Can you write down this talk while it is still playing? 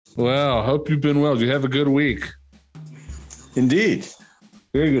Well, hope you've been well. Did you have a good week? Indeed.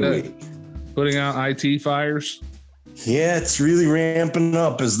 Very good week. Putting out IT fires? Yeah, it's really ramping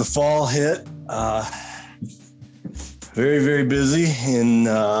up as the fall hit. Very, very busy. In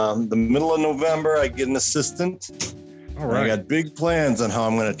the middle of November, I get an assistant. All right. I got big plans on how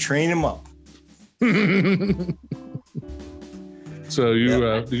I'm going to train him up. So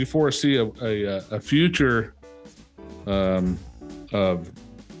do you foresee a future of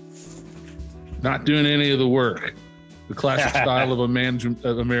not doing any of the work, the classic style of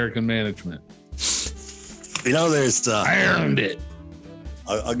American management? There's I earned it.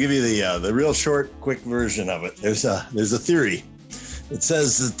 I'll give you the real short, quick version of it. There's a theory. It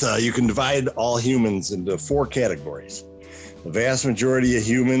says that you can divide all humans into 4 categories. The vast majority of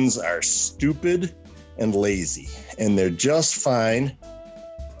humans are stupid and lazy, and they're just fine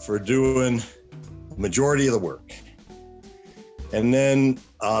for doing the majority of the work. And then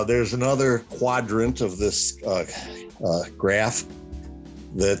there's another quadrant of this graph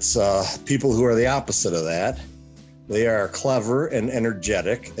that's people who are the opposite of that. They are clever and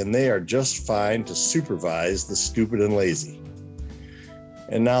energetic, and they are just fine to supervise the stupid and lazy.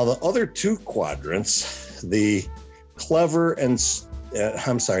 And now the other 2 quadrants, the clever and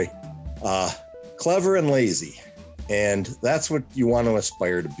lazy. And that's what you want to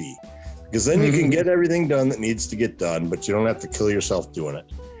aspire to be, because then you can get everything done that needs to get done, but you don't have to kill yourself doing it.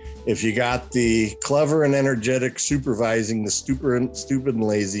 If you got the clever and energetic supervising the stupid and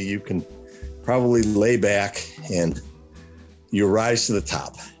lazy, you can probably lay back and you rise to the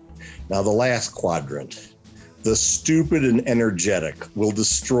top. Now, the last quadrant, the stupid and energetic, will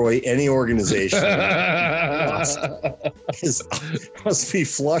destroy any organization. Must be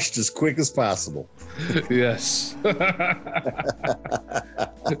flushed as quick as possible. Yes.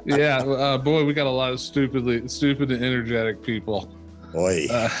 Yeah. Boy, we got a lot of stupid and energetic people. Boy,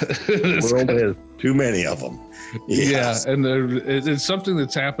 the world has too many of them. Yes. Yeah, and it's something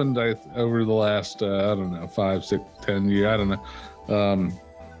that's happened over the last 5, 6, 10 years. I don't know.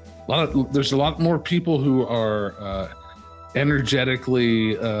 There's a lot more people who are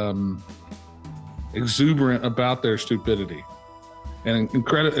energetically exuberant about their stupidity, and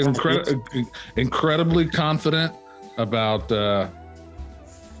incredibly confident about a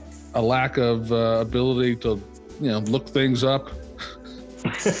lack of ability to look things up.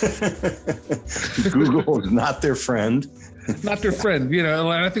 Google is not their friend. Not their friend. And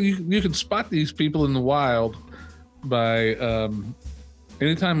I think you can spot these people in the wild by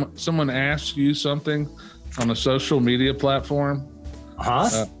anytime someone asks you something on a social media platform.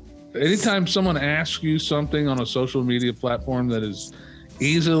 Anytime someone asks you something on a social media platform that is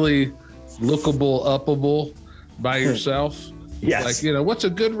easily lookable, uppable by yourself. Yes. Like, what's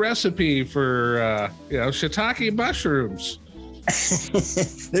a good recipe for shiitake mushrooms?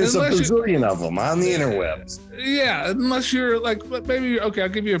 There's a bazillion of them on the interwebs. Yeah, unless you're like, maybe, okay, I'll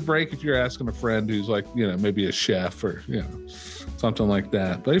give you a break if you're asking a friend who's like, maybe a chef or, something like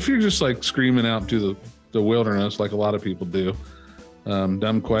that. But if you're just like screaming out to the wilderness, like a lot of people do,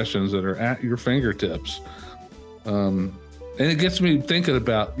 dumb questions that are at your fingertips. And it gets me thinking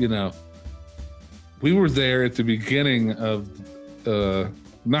about, we were there at the beginning of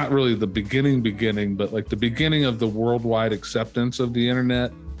not really the beginning, but like the beginning of the worldwide acceptance of the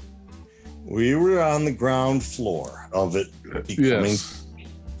internet. We were on the ground floor of it becoming. Yes.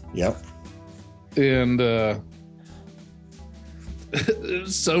 Yep. And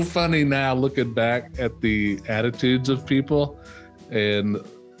it's so funny now looking back at the attitudes of people, and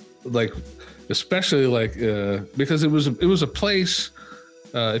like, especially like because it was a place.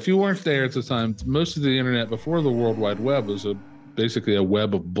 If you weren't there at the time, most of the internet before the World Wide Web was basically a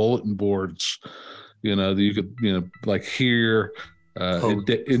web of bulletin boards, that you could, like here in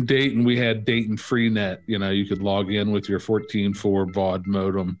Dayton, we had Dayton Freenet. You could log in with your 14.4 baud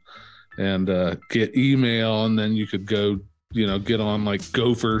modem and get email, and then you could go, get on like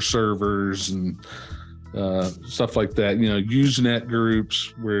Gopher servers and stuff like that. Usenet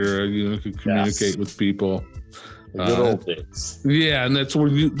groups where you could communicate with people. The good old days. Yeah, and that's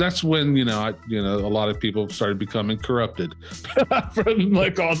when a lot of people started becoming corrupted from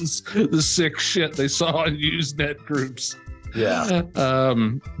like all the sick shit they saw in Usenet groups. Yeah.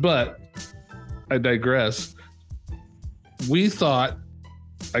 But I digress. We thought,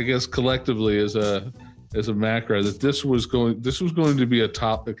 I guess collectively as a macro, that this was going to be a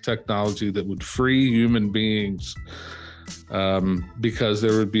topic technology that would free human beings, because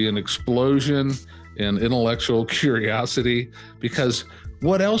there would be an explosion and intellectual curiosity, because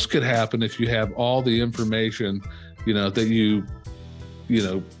what else could happen if you have all the information, that you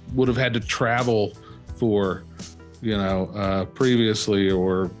would have had to travel for previously,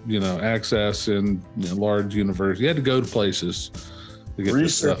 or access in large universities. You had to go to places to get this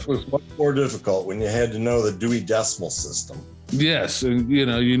Research stuff. was much more difficult when you had to know the Dewey Decimal System. Yes, and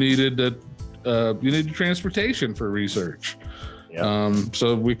you needed transportation for research. Yeah.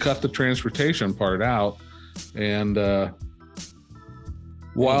 So we cut the transportation part out, and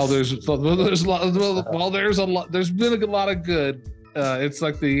while there's a lot, there's been a lot of good. It's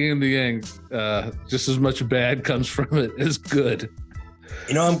like the yin and the yang. Just as much bad comes from it as good.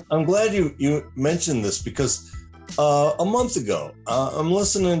 I'm glad you mentioned this, because a month ago, I'm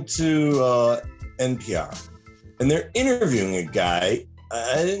listening to NPR, and they're interviewing a guy.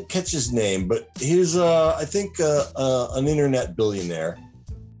 I didn't catch his name, but he's I think an internet billionaire,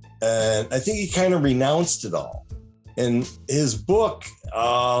 and I think he kind of renounced it all. And his book,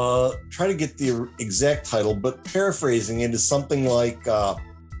 try to get the exact title, but paraphrasing it is something like,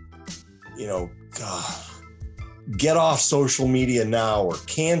 get off social media now, or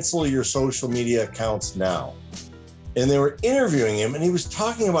cancel your social media accounts now. And they were interviewing him, and he was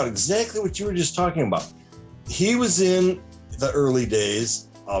talking about exactly what you were just talking about. He was in the early days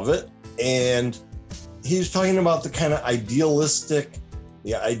of it, and he was talking about the kind of idealistic,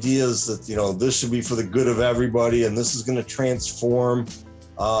 the ideas that, this should be for the good of everybody, and this is going to transform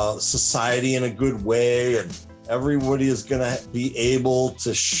society in a good way, and everybody is going to be able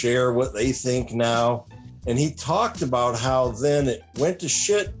to share what they think now. And he talked about how then it went to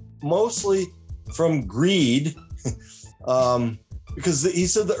shit, mostly from greed, because he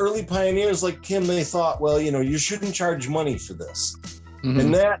said the early pioneers like him, they thought, well, you shouldn't charge money for this. Mm-hmm.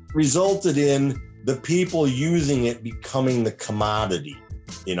 And that resulted in the people using it becoming the commodity,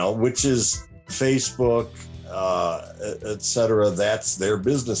 which is Facebook, et cetera. That's their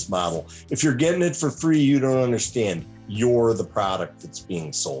business model. If you're getting it for free, you don't understand. You're the product that's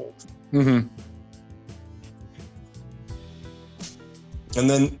being sold. Mm-hmm. And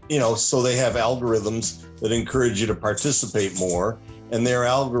then, so they have algorithms that encourage you to participate more. And their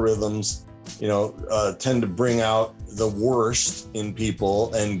algorithms, tend to bring out the worst in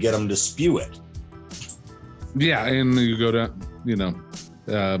people and get them to spew it. Yeah. And you go to,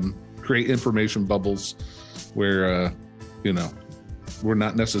 create information bubbles where, we're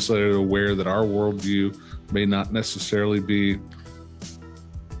not necessarily aware that our worldview may not necessarily be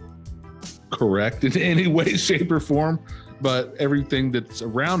correct in any way, shape, or form, but everything that's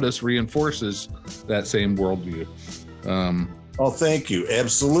around us reinforces that same worldview. Oh, thank you.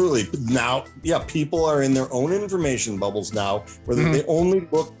 Absolutely. Now, people are in their own information bubbles now, whether they only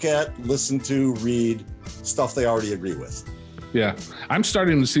look at, listen to, read stuff they already agree with. Yeah. I'm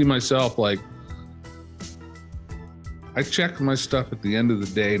starting to see myself like, I check my stuff at the end of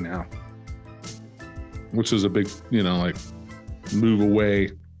the day now, which is a big, move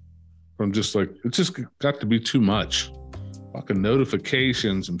away from just like, it just got to be too much. Fucking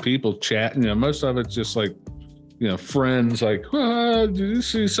notifications and people chatting, most of it's just like, friends like, did you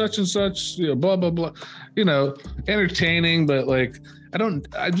see such and such, blah, blah, blah, entertaining, but like,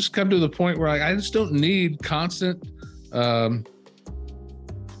 I just come to the point where I just don't need constant, you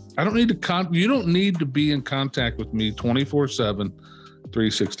don't need to be in contact with me 24/7,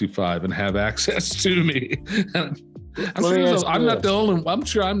 365 and have access to me. I'm sure I'm not the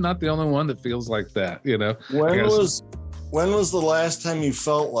only one that feels like that, When was the last time you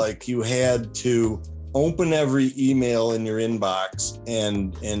felt like you had to open every email in your inbox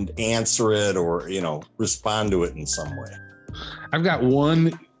and answer it, or, respond to it in some way? I've got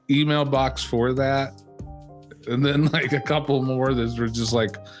one email box for that. And then like a couple more that were just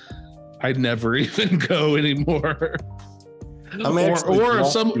like, I'd never even go anymore. Or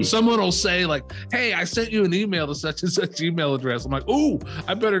someone will say like, hey, I sent you an email to such and such email address. I'm like, oh,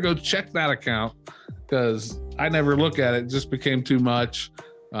 I better go check that account, because I never look at it. It just became too much.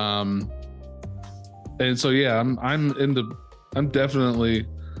 And so, yeah, I'm definitely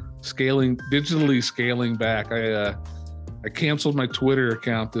digitally scaling back. I canceled my Twitter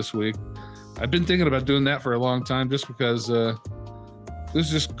account this week. I've been thinking about doing that for a long time, just because this is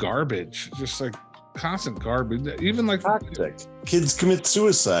just garbage, just like constant garbage. Even like toxic. Kids commit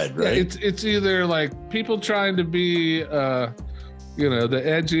suicide, right? Yeah, it's either like people trying to be, the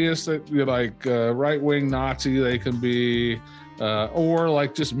edgiest, right-wing Nazi they can be, or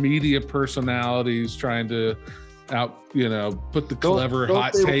like just media personalities trying to put the clever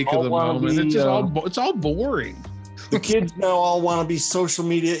hot take of the moment. It's all boring. The kids now all want to be social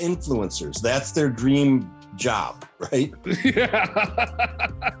media influencers. That's their dream job, right? Yeah.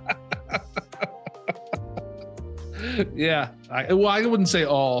 Yeah. I wouldn't say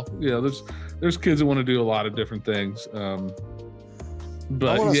all. There's kids that want to do a lot of different things.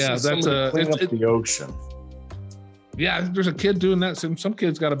 But yeah, that's the ocean. Yeah, there's a kid doing that. Some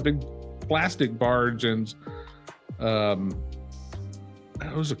kid's got a big plastic barge, and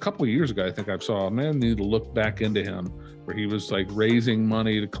it was a couple of years ago. I think I saw a man need to look back into him, where he was like raising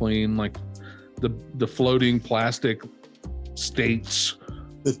money to clean like the floating plastic states.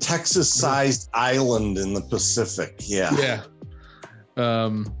 The Texas-sized island in the Pacific. Yeah. Yeah.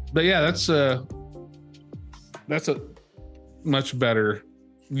 But yeah, that's a much better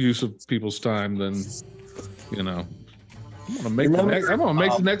use of people's time than, you know. I'm gonna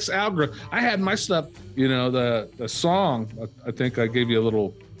make the next algorithm. I had my stuff, you know, the song. I think I gave you a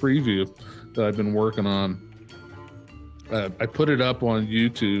little preview that I've been working on. I put it up on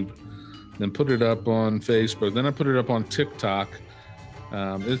YouTube, then put it up on Facebook, then I put it up on TikTok.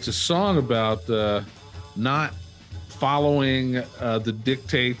 It's a song about not following the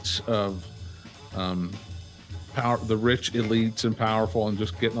dictates of the rich elites and powerful, and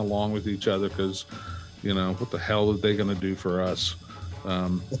just getting along with each other, because, you know, what the hell are they going to do for us?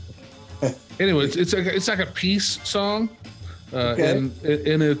 Anyway, it's like a peace song, in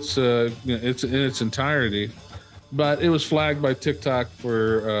its it's in its entirety, but it was flagged by TikTok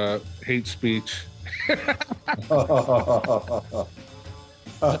for hate speech.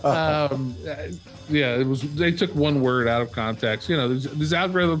 Yeah, it was. They took one word out of context. You know, these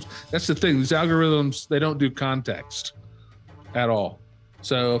algorithms. That's the thing. These algorithms, they don't do context at all.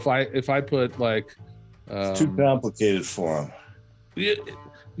 So if I put like, it's too complicated for them.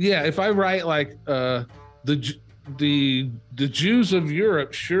 Yeah, if I write like the Jews of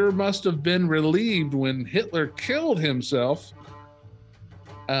Europe sure must have been relieved when Hitler killed himself.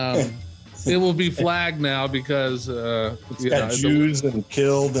 It will be flagged now because it's got Jews and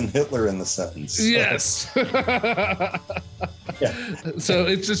killed and Hitler in the sentence. Yes. Yeah. So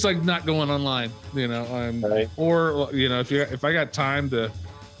it's just like not going online, you know. Right. Or, you know, if I got time to,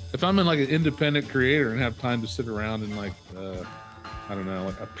 if I'm in like an independent creator and have time to sit around and like I don't know,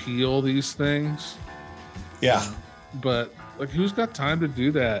 like appeal these things. Yeah. But like, who's got time to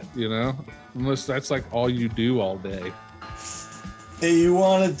do that, you know? Unless that's like all you do all day. Hey, you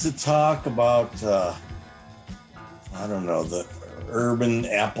wanted to talk about, I don't know, the urban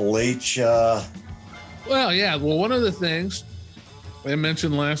Appalachia. Well, yeah. Well, one of the things I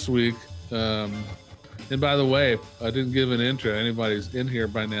mentioned last week, and by the way, I didn't give an intro. Anybody's in here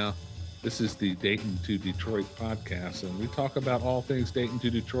by now. This is the Dayton to Detroit podcast, and we talk about all things Dayton to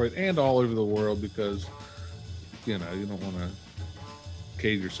Detroit and all over the world, because, you know, you don't want to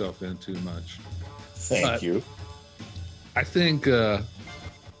cage yourself in too much. Thank you. I think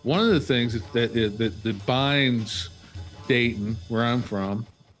one of the things that binds Dayton, where I'm from,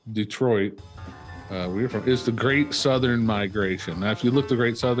 Detroit, we're from, is the Great Southern Migration. Now, if you look the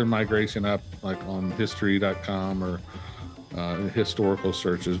Great Southern Migration up, like on history.com or historical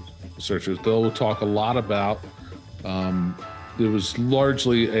searches, they'll talk a lot about. It was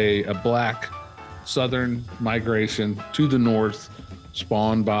largely a black Southern migration to the north,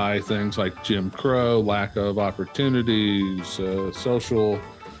 spawned by things like Jim Crow, lack of opportunities, social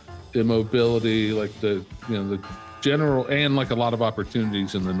immobility, like the general, and like a lot of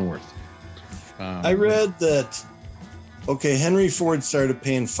opportunities in the north. I read that, Henry Ford started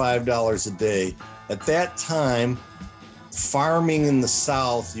paying $5 a day. At that time, farming in the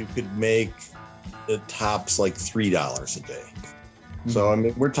South, you could make the tops like $3 a day. Mm-hmm. So, I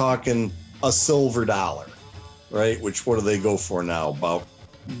mean, we're talking a silver dollar. Right, which what do they go for now? About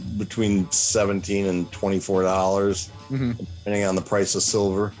between $17 and $24, mm-hmm. depending on the price of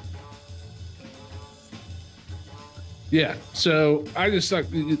silver. Yeah, so I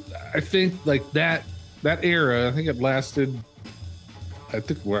think like that era, I think it lasted. I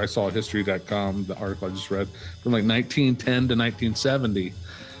think where I saw history.com, the article I just read, from like 1910 to 1970,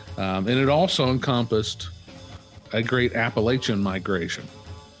 and it also encompassed a great Appalachian migration.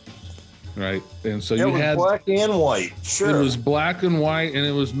 Right, and so you had black and white. Sure, it was black and white, and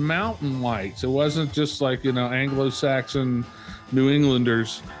it was mountain white. So it wasn't just like, you know, Anglo-Saxon New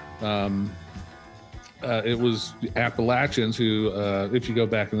Englanders. It was the Appalachians who, if you go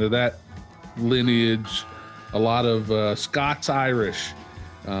back into that lineage, a lot of Scots-Irish.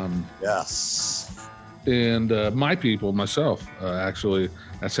 Yes, and my people, myself, actually,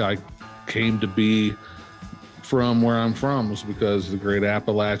 that's how I came to be from where I'm from, was because of the great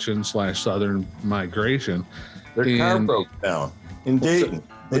Appalachian / Southern migration. Their car broke down in Dayton.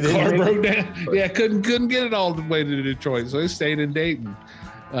 The car broke down. Yeah, couldn't get it all the way to Detroit, so they stayed in Dayton.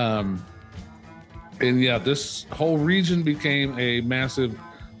 And yeah, this whole region became a massive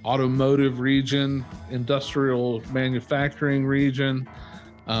automotive region, industrial manufacturing region,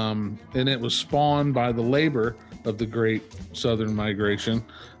 and it was spawned by the labor of the great Southern migration.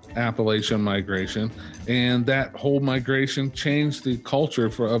 Appalachian migration, and that whole migration changed the culture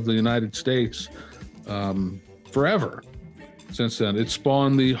of the United States forever. Since then, it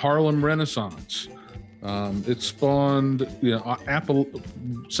spawned the Harlem Renaissance. It spawned,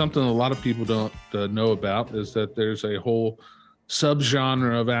 something a lot of people don't know about is that there's a whole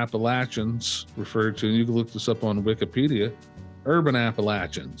subgenre of Appalachians referred to, and you can look this up on Wikipedia, urban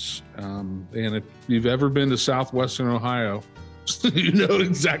Appalachians. And if you've ever been to southwestern Ohio, you know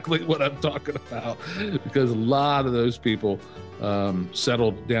exactly what I'm talking about, because a lot of those people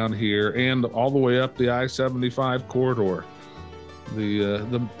settled down here and all the way up the I-75 corridor.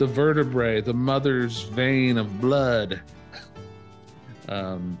 The vertebrae, the mother's vein of blood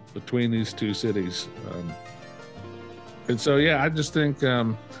between these two cities. And so, I just think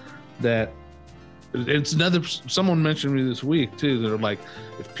that it's someone mentioned me this week too, they're like,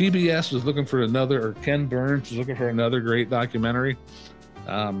 if PBS was looking for another, or Ken Burns was looking for another great documentary,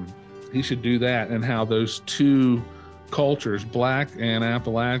 he should do that, and how those two cultures, Black and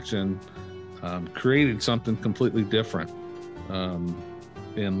Appalachian, created something completely different.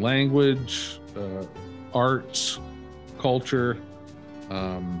 In language, arts, culture,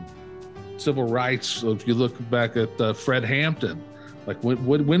 civil rights. So if you look back at Fred Hampton, like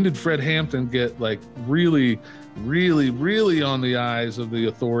when did Fred Hampton get like really, really, really on the eyes of the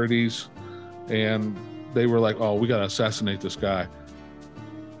authorities, and they were like, oh, we got to assassinate this guy?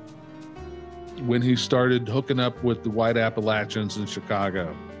 When he started hooking up with the white Appalachians in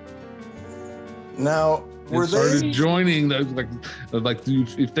Chicago. Now, started joining those,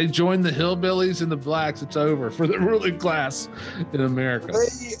 if they join the hillbillies and the blacks, it's over for the ruling class in America. Were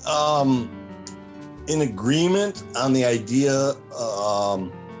they in agreement on the idea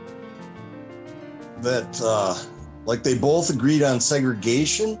that like they both agreed on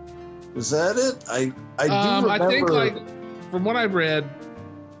segregation? Was that it? I do remember. I think, like, from what I read,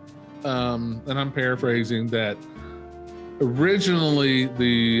 and I'm paraphrasing, that originally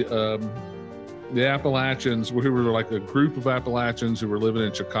the Appalachians, who were like a group of Appalachians who were living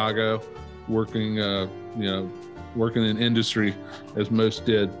in Chicago, working in industry, as most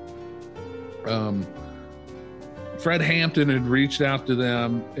did. Fred Hampton had reached out to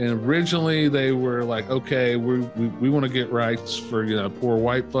them, and originally they were like, okay, we want to get rights for, poor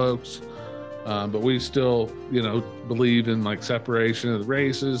white folks, but we still, believe in like separation of the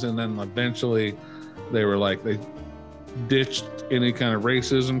races. And then eventually they were like, they ditched any kind of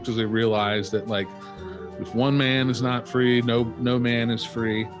racism, because they realized that, like, if one man is not free, no man is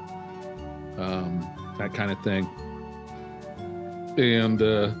free, that kind of thing. And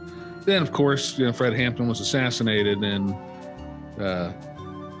then, of course, Fred Hampton was assassinated, and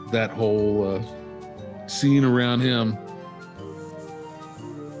that whole scene around him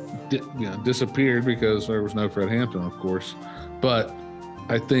disappeared, because there was no Fred Hampton, of course. But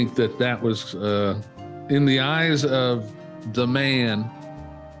I think that was in the eyes of the man,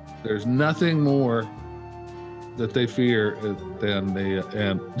 there's nothing more that they fear than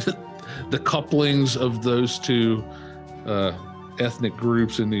the couplings of those two ethnic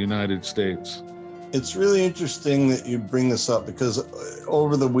groups in the United States. It's really interesting that you bring this up, because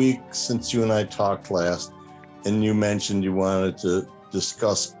over the week since you and I talked last, and you mentioned you wanted to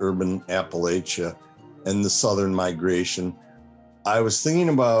discuss urban Appalachia and the Southern migration, I was thinking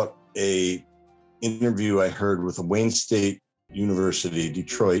about a interview I heard with a Wayne State University,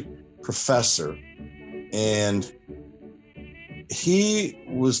 Detroit professor, and he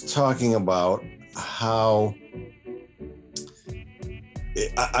was talking about how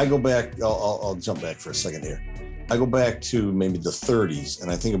I go back, I'll jump back for a second here. I go back to maybe the 30s,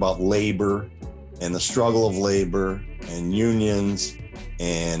 and I think about labor and the struggle of labor and unions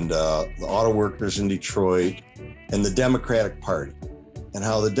and the auto workers in Detroit and the Democratic Party, and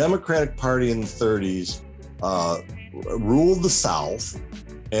how the Democratic Party in the 30s ruled the South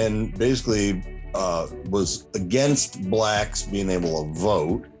and basically was against blacks being able to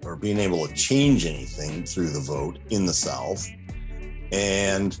vote or being able to change anything through the vote in the South,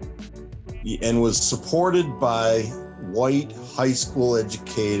 and was supported by white high school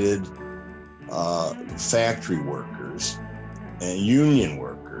educated factory workers and union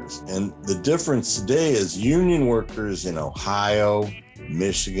workers. And the difference today is union workers in Ohio,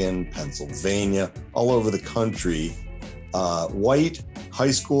 Michigan, Pennsylvania, all over the country, white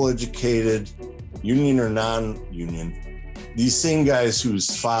high school educated, union or non-union, these same guys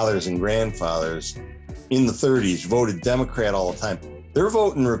whose fathers and grandfathers in the 30s voted Democrat all the time, they're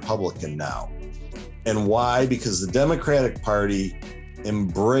voting Republican now. And why? Because the Democratic Party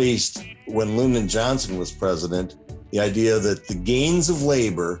embraced, when Lyndon Johnson was president, the idea that the gains of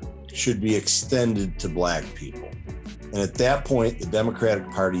labor should be extended to black people. And at that point, the Democratic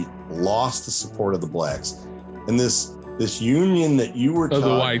Party lost the support of the blacks. And this union that you were the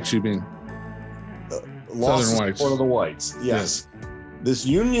whites, you mean? Lost Southern the whites. support of the whites. Yes. This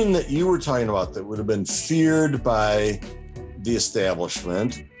union that you were talking about that would have been feared by the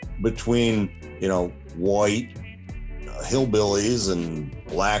establishment between, white hillbillies and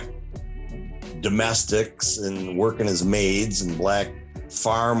black domestics and working as maids and black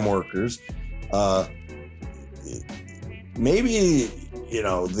farm workers. Maybe,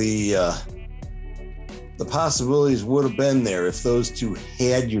 the possibilities would have been there if those two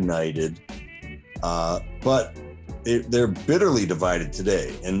had united, but they're bitterly divided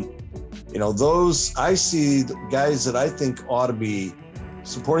today. And, I see the guys that I think ought to be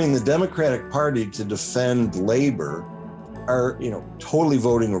supporting the Democratic Party to defend labor are, totally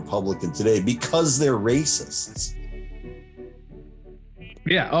voting Republican today because they're racists.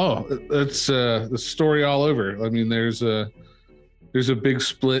 Yeah. Oh, it's the story all over. I mean, there's a big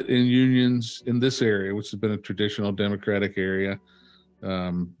split in unions in this area, which has been a traditional Democratic area.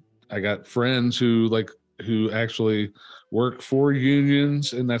 I got friends who actually work for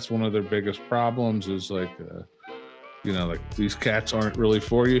unions, and that's one of their biggest problems is like these cats aren't really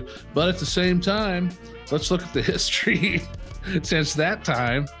for you. But at the same time, let's look at the history since that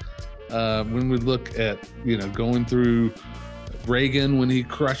time. When we look at, going through Reagan when he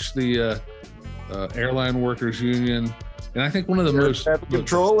crushed the airline workers union. And I think one of the most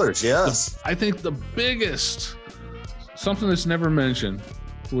controllers, yes. I think the biggest, something that's never mentioned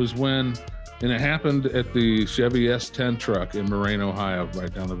was when, and it happened at the Chevy S10 truck in Moraine, Ohio,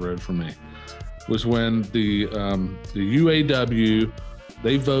 right down the road from me, was when the UAW,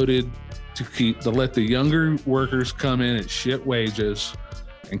 they voted to let the younger workers come in at shit wages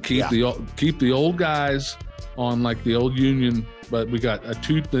and keep the old guys on like the old union. But we got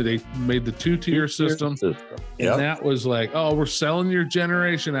they made the two-tier system. And that was like, oh, we're selling your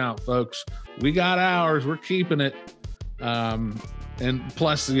generation out, folks. We got ours, we're keeping it. And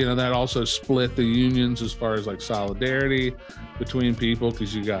plus, that also split the unions as far as like solidarity between people,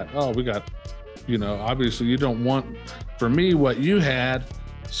 because we got, obviously you don't want for me what you had.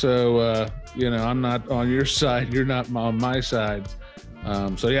 So, I'm not on your side. You're not on my side.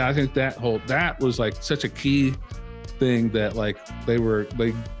 So yeah, I think that was like such a key thing that like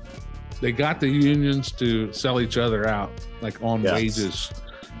they got the unions to sell each other out like on wages.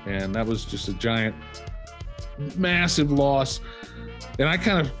 And that was just a giant, massive loss. And I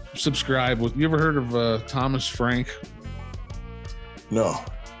kind of subscribe with, you ever heard of Thomas Frank? No.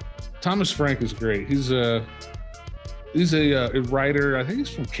 Thomas Frank is great. He's a writer. I think he's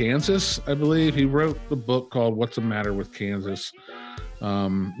from Kansas, I believe. He wrote the book called What's the Matter with Kansas.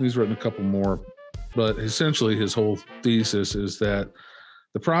 He's written a couple more, but essentially his whole thesis is that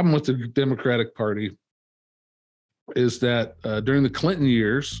the problem with the Democratic Party is that during the Clinton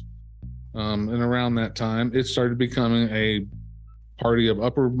years and around that time, it started becoming a party of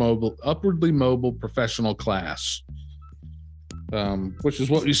upwardly mobile professional class, which is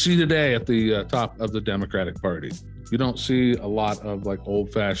what you see today at the top of the Democratic Party. You don't see a lot of like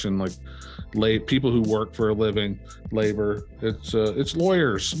old-fashioned like people who work for a living, labor. It's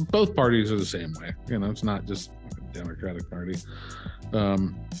lawyers. Both parties are the same way. It's not just a Democratic Party.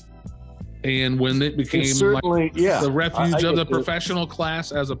 And when it became the refuge of the professional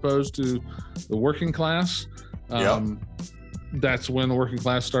class as opposed to the working class, that's when the working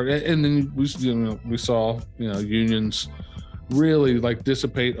class started. And then we saw unions really like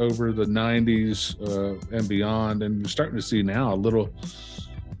dissipate over the 90s and beyond, and you're starting to see now a little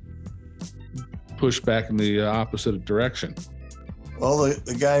push back in the opposite direction. Well,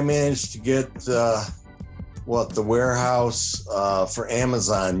 the guy managed to get the warehouse for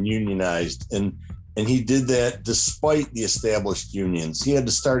Amazon unionized, and he did that despite the established unions. He had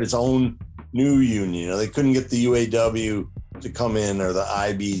to start his own new union. They couldn't get the UAW to come in, or the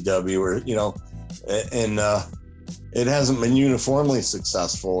IBW, or it hasn't been uniformly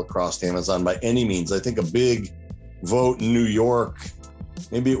successful across Amazon by any means. I think a big vote in New York,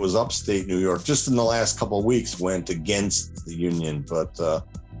 maybe it was upstate New York, just in the last couple of weeks went against the union. But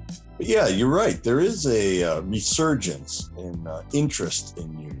yeah, you're right. There is a resurgence in interest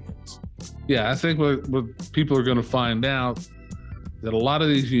in unions. Yeah, I think what people are going to find out that a lot of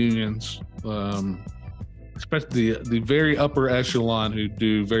these unions, especially the very upper echelon who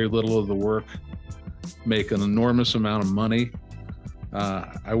do very little of the work, make an enormous amount of money.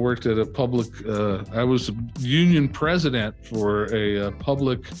 I worked at a public, I was a union president for a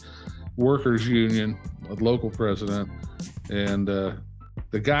public workers union, a local president. And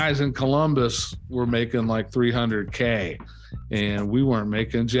the guys in Columbus were making like $300K, and we weren't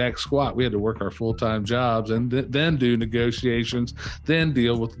making jack squat. We had to work our full-time jobs and then do negotiations, then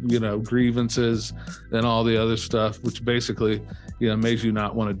deal with, grievances and all the other stuff, which basically, made you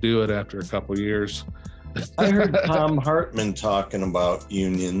not want to do it after a couple of years. I heard Tom Hartman talking about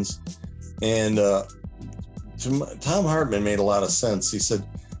unions, and Tom Hartman made a lot of sense. He said,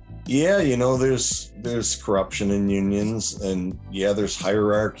 yeah, there's corruption in unions, and yeah, there's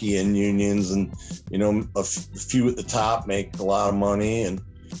hierarchy in unions, and a few at the top make a lot of money, and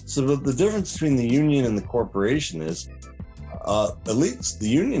so the difference between the union and the corporation is, at least the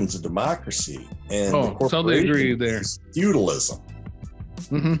union's a democracy, and the corporation totally agree there. Is feudalism.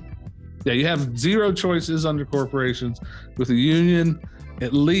 Mm-hmm. Yeah, you have zero choices under corporations. With a union,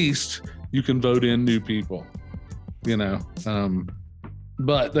 at least you can vote in new people. But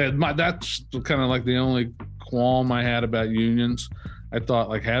that's kind of like the only qualm I had about unions. I thought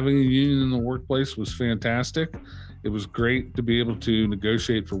like having a union in the workplace was fantastic. It was great to be able to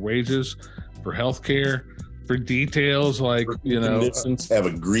negotiate for wages, for healthcare, for details like, have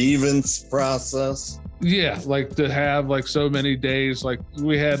a grievance process. Yeah, like to have like so many days, like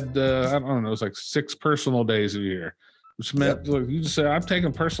we had, I don't know, it was like 6 personal days a year, which meant like, you just say, I'm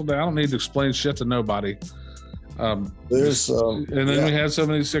taking personal day. I don't need to explain shit to nobody. And then we had so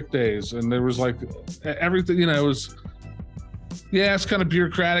many sick days, and there was like everything, it was, it's kind of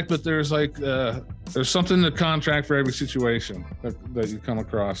bureaucratic, but there's like, there's something in the contract for every situation that you come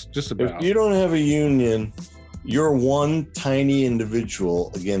across, just about. If you don't have a union, you're one tiny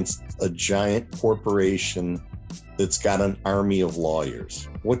individual against a giant corporation that's got an army of lawyers.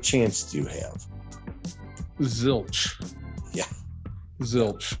 What chance do you have? Zilch. Yeah.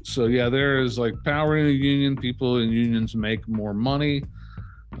 Zilch. So yeah, there is like power in a union. People in unions make more money.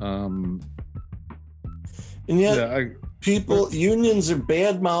 And yet unions are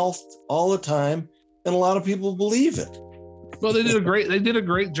bad-mouthed all the time, and a lot of people believe it. Well, they did a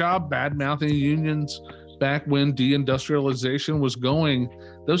great job bad-mouthing unions back when deindustrialization was going.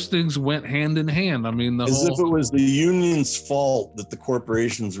 Those things went hand in hand. I mean, if it was the union's fault that the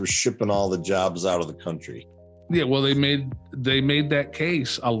corporations were shipping all the jobs out of the country. Yeah, well, they made that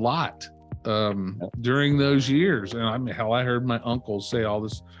case a lot during those years, and I heard my uncle say all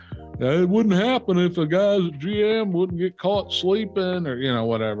this. It wouldn't happen if the guys at GM wouldn't get caught sleeping, or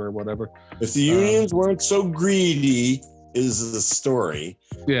whatever. If the unions weren't so greedy, is the story.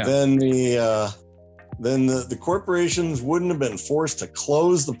 Yeah. Then the corporations wouldn't have been forced to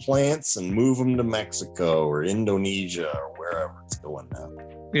close the plants and move them to Mexico or Indonesia or wherever it's going now.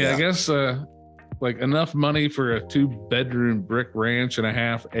 Yeah. I guess like enough money for a 2-bedroom brick ranch and a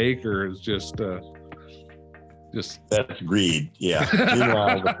half acre is just that's greed. Yeah.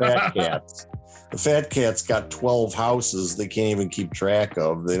 Meanwhile, the fat cats got 12 houses they can't even keep track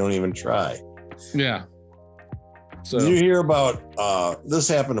of. They don't even try. Yeah. So did you hear about this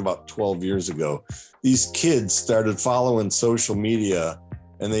happened about 12 years ago? These kids started following social media,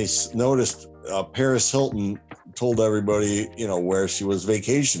 and they noticed Paris Hilton told everybody, where she was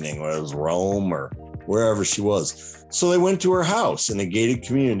vacationing, whether it was Rome or wherever she was. So they went to her house in a gated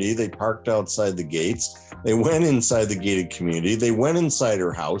community. They parked outside the gates. They went inside the gated community. They went inside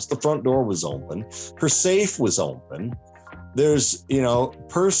her house. The front door was open. Her safe was open. There's,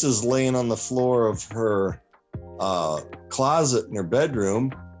 purses laying on the floor of her closet in her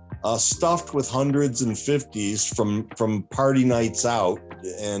bedroom, stuffed with hundreds and 50s from party nights out.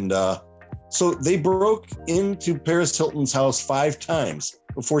 And so they broke into Paris Hilton's house 5 times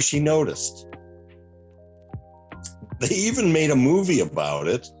before she noticed. They even made a movie about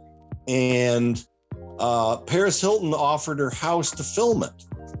it, and Paris Hilton offered her house to film it.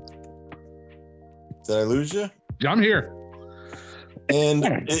 Did I lose you? I'm here. And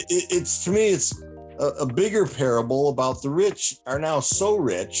it's to me, it's a bigger parable about the rich are now so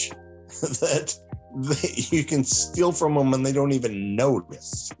rich that you can steal from them and they don't even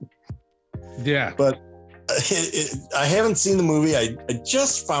notice. Yeah. But I haven't seen the movie. I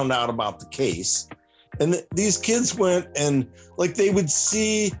just found out about the case. And these kids went and like they would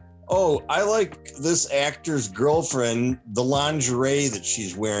see, oh, I like this actor's girlfriend, the lingerie that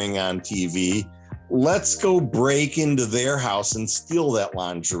she's wearing on TV. Let's go break into their house and steal that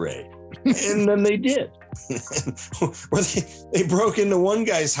lingerie. And then they did. Or they broke into one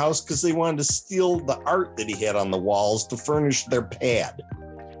guy's house because they wanted to steal the art that he had on the walls to furnish their pad.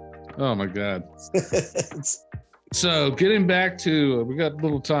 Oh my God. So getting back to, we got a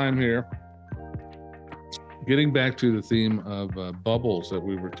little time here. Getting back to the theme of bubbles that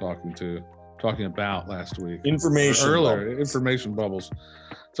we were talking about last week. Information bubbles.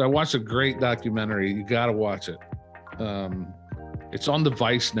 So I watched a great documentary. You got to watch it. It's on the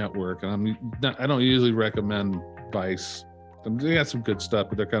Vice network, and I don't usually recommend Vice. They got some good stuff,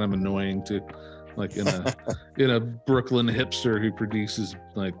 but they're kind of annoying too, like in a Brooklyn hipster who produces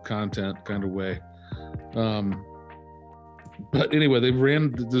like content kind of way. But anyway, they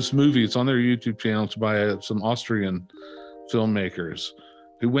ran this movie. It's on their YouTube channel. It's by some Austrian filmmakers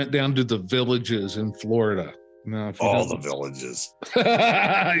who went down to the villages in Florida. Now, all the villages.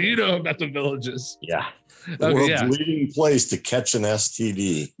 You know about the villages. Yeah. The world's leading place to catch an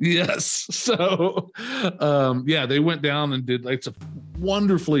STD. Yes. So, they went down and did. It's a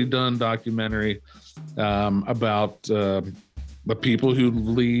wonderfully done documentary about the people who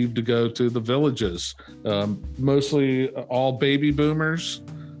leave to go to the villages, mostly all baby boomers,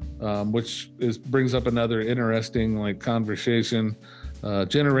 which brings up another interesting like conversation,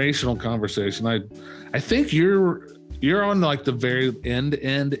 generational conversation. I think you're on like the very end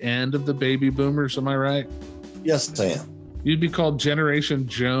of the baby boomers. Am I right? Yes, I am. You'd be called Generation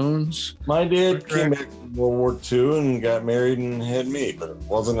Jones. My dad came back from World War II and got married and had me, but it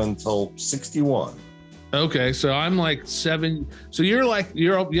wasn't until 61. Okay, so I'm like 7. So you're what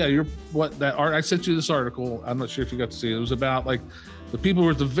that art? I sent you this article. I'm not sure if you got to see it. It was about like the people who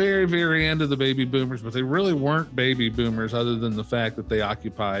were at the very, very end of the baby boomers, but they really weren't baby boomers other than the fact that they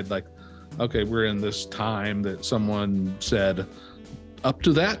occupied like, okay, we're in this time that someone said up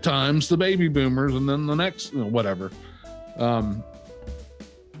to that time's the baby boomers, and then the next, whatever. And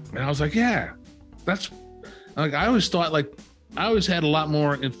I was like, yeah, that's like, I always thought like, I always had a lot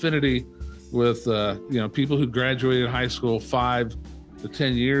more affinity with people who graduated high school 5 to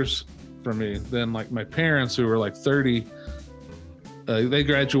 10 years from me than like my parents who were like 30. They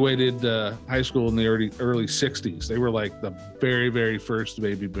graduated high school in the early 60s. They were like the very, very first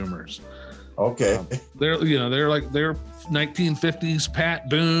baby boomers. Okay. They're 1950s Pat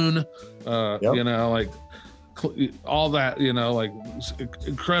Boone, like all that, like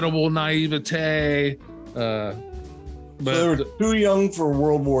incredible naivete. But they were too young for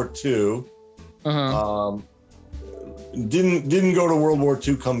World War II. Didn't go to World War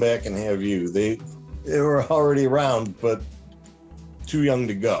II, come back and have you. They were already around, but too young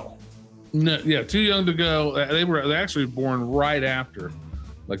to go. No, yeah, too young to go. They actually born right after.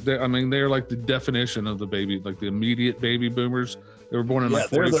 Like they're like the definition of the baby, like the immediate baby boomers. They were born in like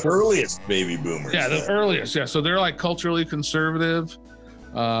 44. They're the earliest baby boomers. Yeah, the earliest. Yeah, so they're like culturally conservative.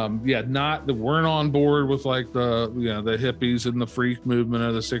 They weren't on board with like the hippies and the freak movement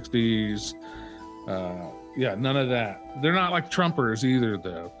of the 60s. None of that. They're not like Trumpers either,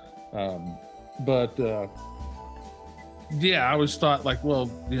 though. I always thought like, well,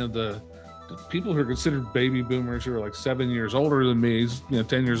 the people who are considered baby boomers who are like 7 years older than me,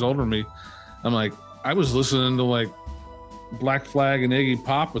 10 years older than me, I'm like, I was listening to like Black Flag and Iggy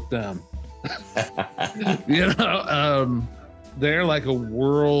Pop with them. They're like a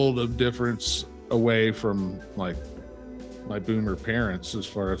world of difference away from like my boomer parents as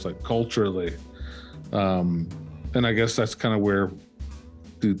far as like culturally. And I guess that's kind of where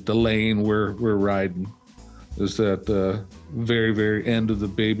the lane we're riding is that the very, very end of the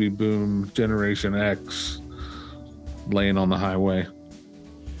baby boom Generation X lane on the highway.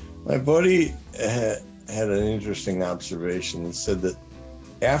 My buddy had an interesting observation. He said that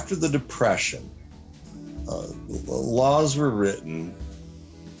after the Depression, laws were written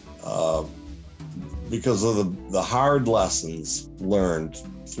because of the hard lessons learned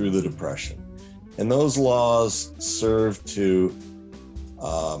through the Depression. And those laws served to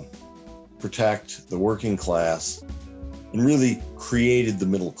protect the working class and really created the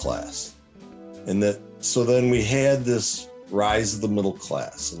middle class. And so then we had this rise of the middle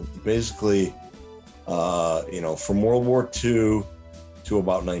class. And basically, from World War II to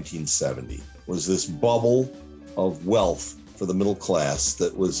about 1970 was this bubble of wealth for the middle class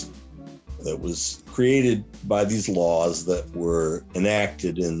that was created by these laws that were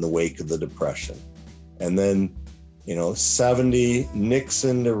enacted in the wake of the Depression. And then, 70,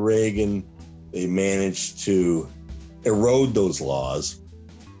 Nixon to Reagan, they managed to erode those laws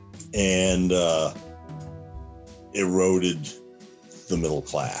and eroded the middle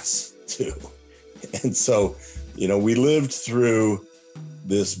class too. And so, we lived through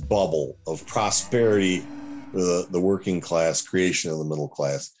this bubble of prosperity for the working class, creation of the middle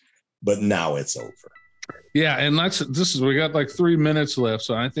class, but now it's over. Yeah, and we got like 3 minutes left,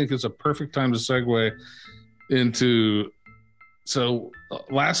 so I think it's a perfect time to segue into. So,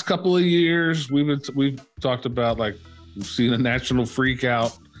 last couple of years, we've talked about like we've seen a national freak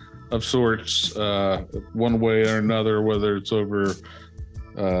out of sorts, one way or another, whether it's over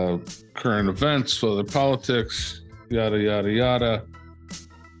current events, whether politics, yada yada yada.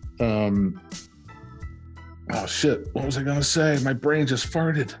 Oh shit! What was I gonna say? My brain just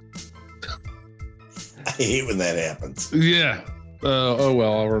farted. I hate when that happens. Yeah. Oh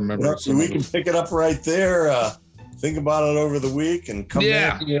well, I'll remember. We can pick it up right there. Think about it over the week and come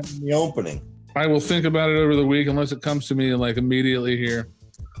back in the opening. I will think about it over the week unless it comes to me like immediately here.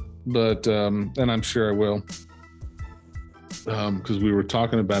 But and I'm sure I will. Because we were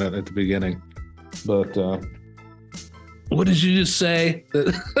talking about it at the beginning. But what did you just say?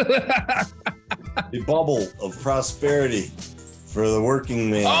 The bubble of prosperity for the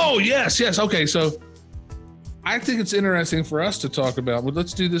working man. Oh, yes. Okay, so I think it's interesting for us to talk about. Well,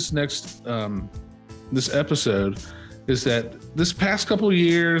 let's do this next this episode. Is that this past couple of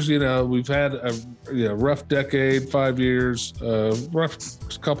years, we've had a rough decade, 5 years, rough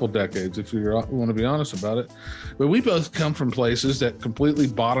couple decades, if you want to be honest about it. But we both come from places that completely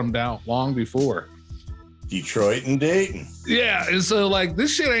bottomed out long before. Detroit and Dayton. Yeah, and so like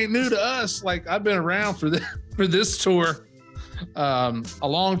this shit ain't new to us. Like I've been around for this tour a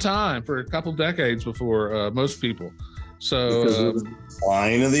long time, for a couple decades before most people. So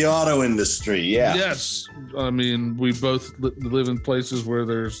decline of the auto industry. Yeah. Yes. I mean, we both live in places where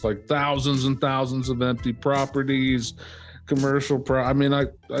there's like thousands and thousands of empty properties, commercial. I mean, I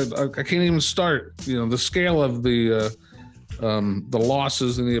can't even start. The scale of the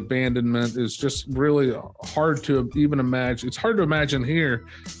losses and the abandonment is just really hard to even imagine. It's hard to imagine here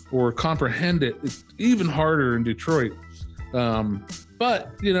or comprehend it. It's even harder in Detroit.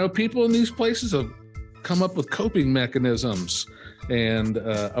 But people in these places have come up with coping mechanisms and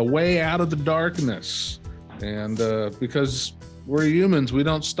a way out of the darkness. And because we're humans, we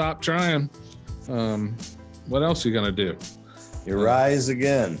don't stop trying. What else are you going to do? You rise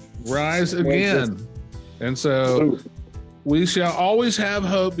again. Rise again. And so we shall always have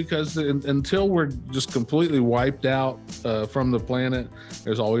hope, because until we're just completely wiped out from the planet,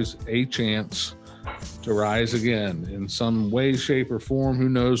 there's always a chance to rise again in some way, shape, or form. Who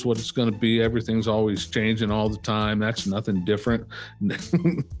knows what it's going to be? Everything's always changing all the time. That's nothing different.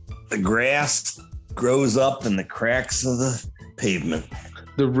 The grass grows up in the cracks of the pavement.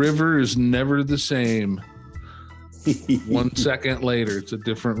 The river is never the same. 1 second later, it's a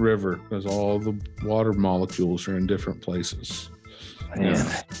different river because all the water molecules are in different places.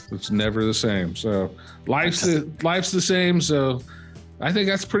 Yeah. It's never the same. So life's the same. So I think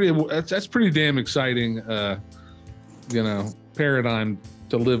that's pretty damn exciting, paradigm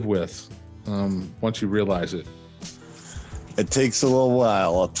to live with once you realize it. It takes a little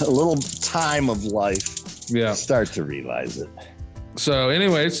while, a little time of life. Yeah. Start to realize it. So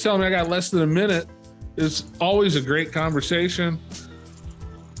anyway, it's telling me I got less than a minute. It's always a great conversation.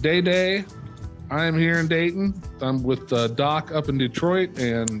 Day. I am here in Dayton. I'm with Doc up in Detroit,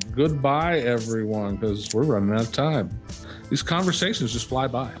 and goodbye, everyone, because we're running out of time. These conversations just fly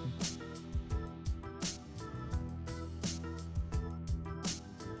by.